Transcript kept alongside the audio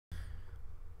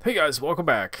Hey guys, welcome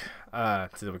back.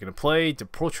 Today we're gonna play the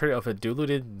portrait of a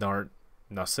deluded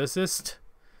narcissist.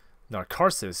 I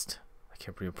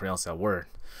can't really pronounce that word.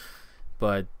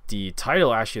 But the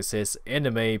title actually says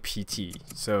Anime PT.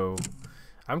 So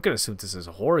I'm gonna assume this is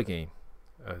a horror game.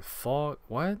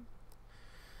 What?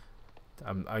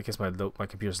 I guess my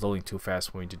computer's loading too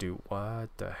fast for me to do. What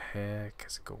the heck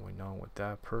is going on with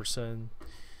that person?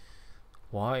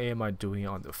 Why am I doing it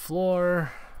on the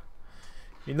floor?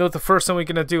 You know the first thing we're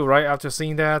gonna do right after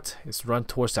seeing that is run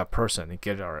towards that person and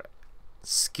get our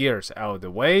scares out of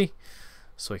the way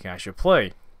so we can actually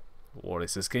play. What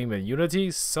is this game in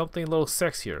Unity? Something a little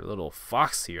sexier, a little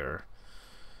foxier.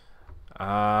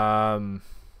 I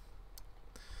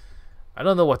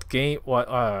don't know what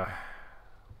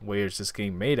where's this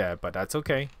game made at, but that's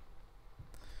okay.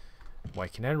 Why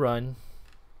can I run?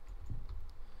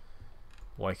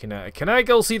 Why can I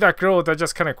go see that girl that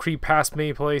just kind of creeped past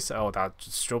me, please? Oh, that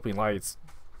strobing light's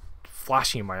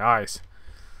flashing in my eyes.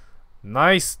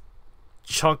 Nice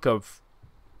chunk of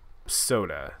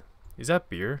soda. Is that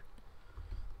beer?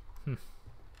 You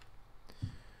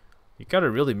got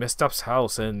a really messed up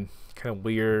house and kind of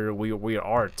weird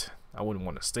art. I wouldn't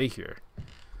want to stay here.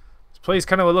 This place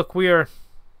kind of look weird.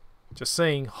 Just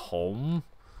saying. Home.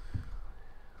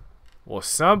 Well,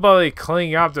 somebody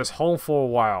clean up this home for a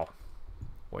while.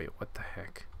 Wait, what the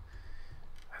heck?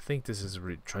 I think this is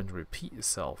trying to repeat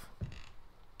itself.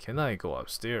 Can I go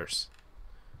upstairs?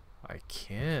 I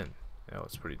can. Oh,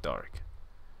 it's pretty dark.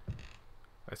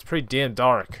 It's pretty damn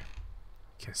dark.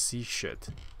 I can't see shit.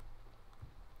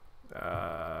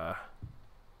 Oh,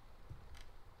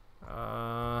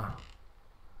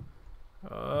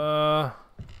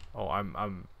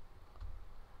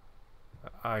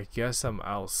 I guess I'm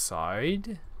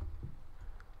outside.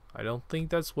 I don't think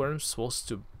that's where I'm supposed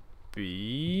to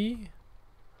be.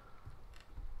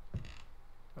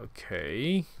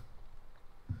 Okay.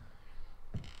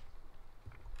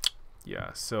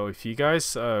 Yeah, so if you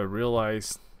guys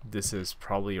realize this is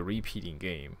probably a repeating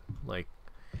game, like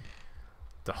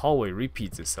the hallway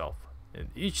repeats itself, and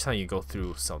each time you go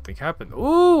through, something happens.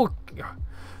 Ooh!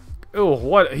 Oh,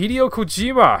 what? Hideo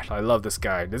Kojima! I love this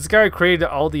guy. This guy created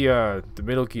all the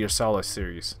Metal Gear Solid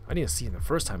series. I didn't see him the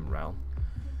first time around.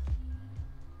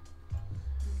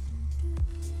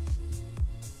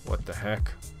 What the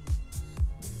heck?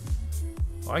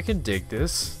 Well, I can dig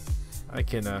this. I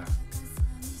can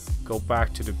go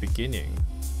back to the beginning.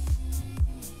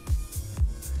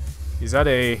 Is that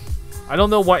a... I don't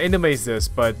know what anime is this,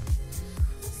 but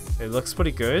it looks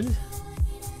pretty good.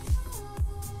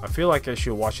 I feel like I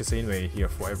should watch this anime here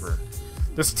forever.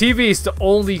 This TV is the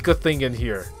only good thing in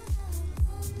here.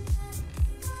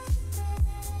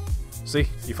 See,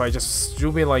 if I just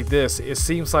zoom in like this, it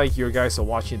seems like you guys are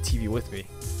watching TV with me.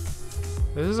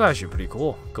 This is actually pretty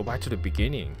cool. Go back to the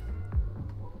beginning.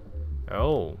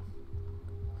 Oh.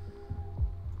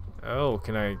 Oh,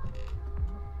 can I...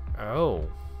 Oh.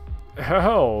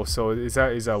 Oh, so is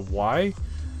that why?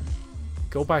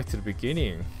 Go back to the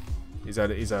beginning. Is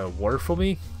that a word for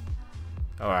me?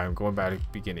 Alright, I'm going back to the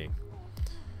beginning.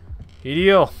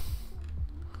 Hideo!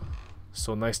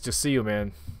 So nice to see you,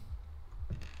 man.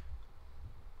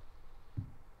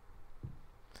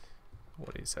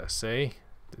 What does that say?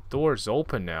 The door's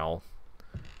open now.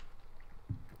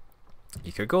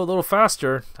 You could go a little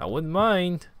faster. I wouldn't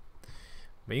mind.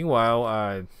 Meanwhile,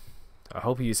 I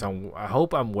hope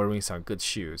I'm wearing some good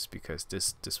shoes because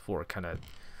this floor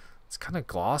it's kind of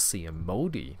glossy and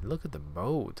moldy. Look at the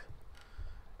mold.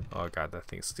 Oh god, that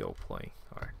thing's still playing.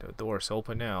 All right, the door's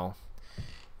open now.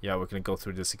 Yeah, we're gonna go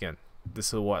through this again.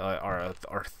 This is what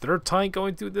our third time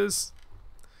going through this.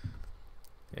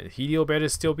 And Hideo better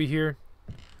still be here.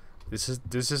 This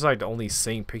is like the only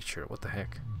sane picture. What the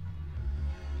heck?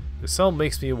 The song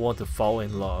makes me want to fall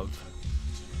in love.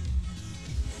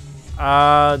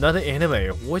 Another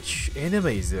anime. Which anime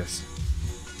is this?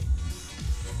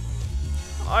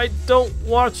 I don't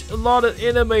watch a lot of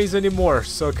animes anymore.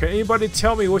 So can anybody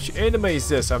tell me which anime is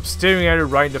this? I'm staring at it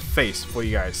right in the face for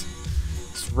you guys.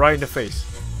 It's right in the face.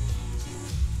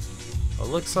 It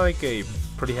looks like a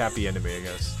pretty happy anime, I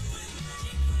guess.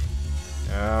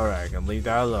 Alright, gonna leave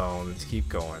that alone. Let's keep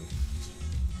going.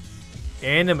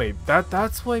 Anime.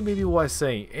 That's why maybe what I'm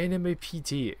saying. Anime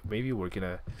PT. Maybe we're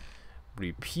gonna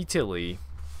repeatedly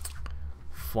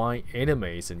find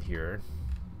animes in here.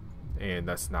 And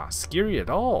that's not scary at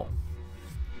all.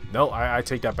 No, I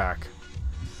take that back.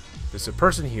 There's a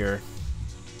person here.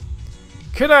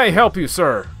 Can I help you,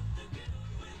 sir?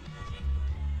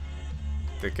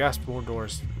 The gas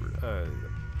doors.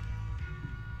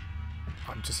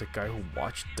 I'm just a guy who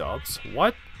watched dubs.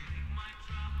 What?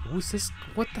 Who's this?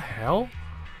 What the hell?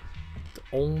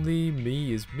 Only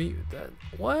me is me. That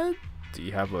what? Do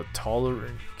you have a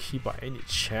taller key by any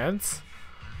chance?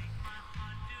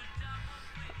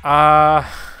 Is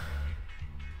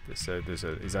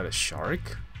that a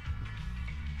shark?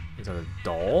 Is that a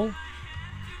doll?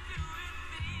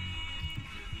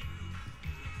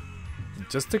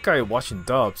 Just the guy watching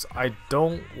dubs. I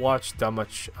don't watch that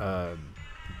much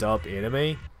dub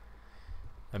anime.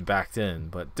 And back then,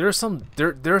 but there are some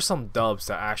dubs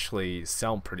that actually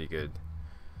sound pretty good,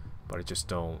 but I just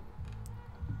don't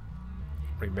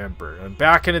remember. And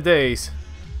back in the days,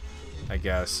 I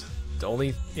guess the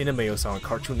only anime was on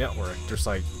Cartoon Network. There's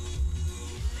like,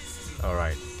 all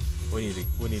right, we need to.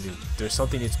 There's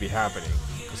something needs to be happening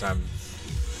because I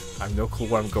have no clue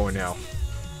where I'm going now.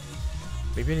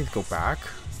 Maybe I need to go back.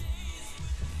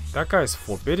 That guy is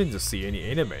forbidden to see any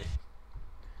anime.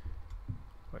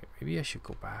 Wait, maybe I should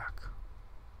go back.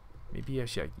 Maybe I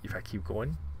should, if I keep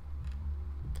going.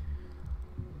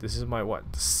 This is my what,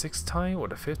 the 6th time or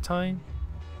the 5th time?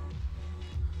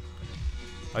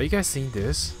 Are you guys seeing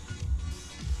this?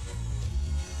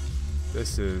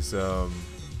 This is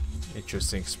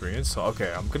interesting experience. So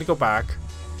okay, I'm gonna go back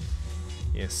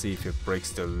and see if it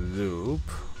breaks the loop.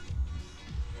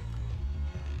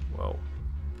 Whoa.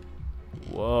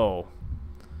 Whoa.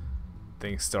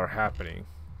 Things start happening.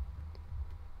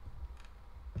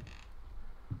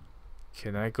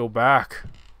 Can I go back?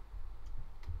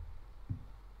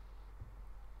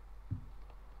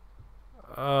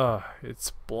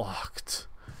 It's blocked.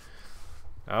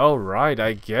 Alright,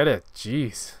 I get it.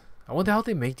 Jeez. I wonder how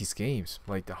they make these games.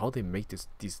 Like how they make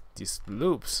these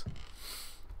loops.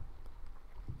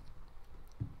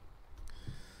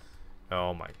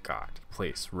 Oh my god.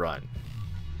 Please run.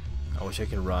 I wish I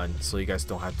can run so you guys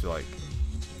don't have to like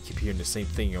keep hearing the same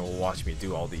thing and watch me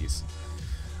do all these.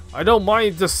 I don't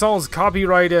mind if the song's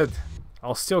copyrighted.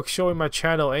 I'll still show in my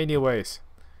channel anyways.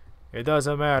 It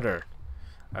doesn't matter.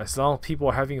 As long as people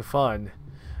are having fun.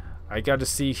 I got to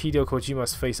see Hideo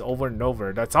Kojima's face over and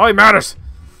over. That's all it matters.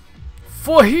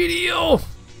 For Hideo.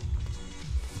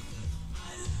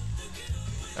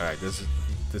 Alright, this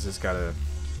has gotta.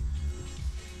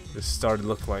 This started to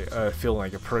look like feeling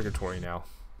like a purgatory now.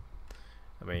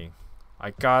 I mean,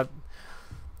 I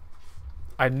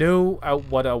knew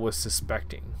what I was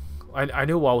suspecting. I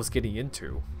knew what I was getting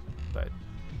into, but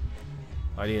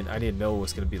I didn't know it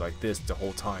was gonna be like this the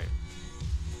whole time.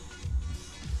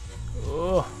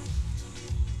 Oh,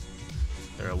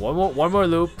 there, one more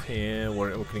loop, and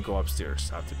we're gonna go upstairs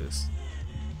after this.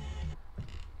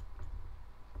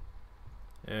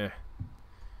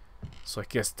 So I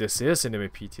guess this is anime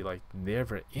PT, like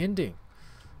never ending.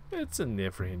 It's a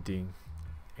never ending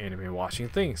anime watching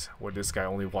things where this guy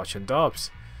only watching dubs.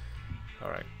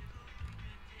 Alright.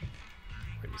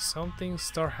 Maybe something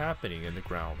start happening in the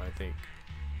ground, I think.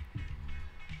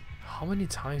 How many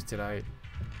times did I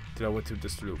went through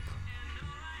this loop?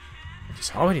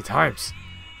 Just how many times?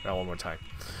 Now one more time.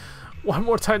 One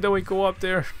more time that we go up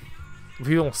there. If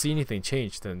we don't see anything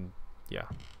change, then yeah.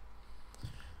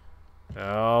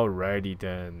 Alrighty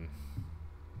then.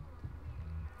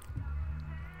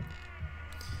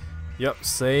 Yep,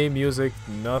 same music,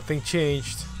 nothing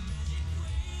changed.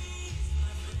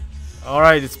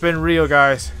 Alright, it's been real,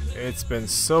 guys. It's been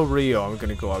so real. I'm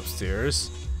gonna go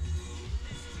upstairs.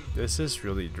 This is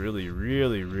really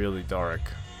dark.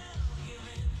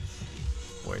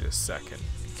 Wait a second.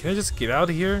 Can I just get out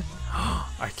of here?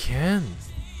 I can.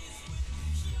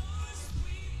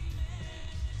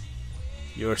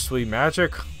 Your sweet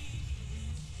magic.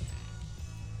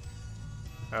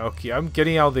 Okay, I'm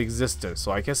getting out of the existence,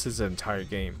 so I guess it's an entire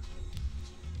game.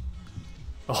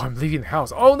 Oh, I'm leaving the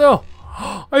house. Oh no!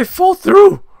 I fall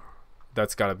through!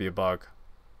 That's gotta be a bug.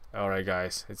 Alright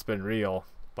guys, it's been real,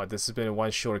 but this has been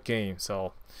one short game,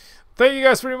 so thank you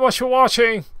guys very much for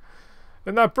watching.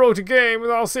 And I broke the game,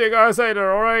 and I'll see you guys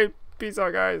later, alright? Peace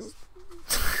out, guys.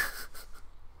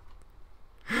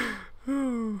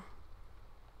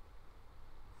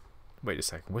 Wait a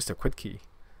second, where's the quit key?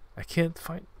 I can't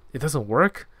find it. Doesn't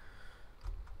work?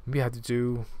 Maybe I have to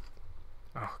do.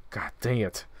 Oh god dang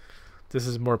it. This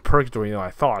is more purgatory than I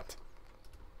thought.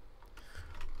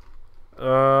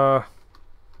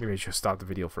 Maybe I should stop the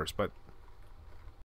video first, but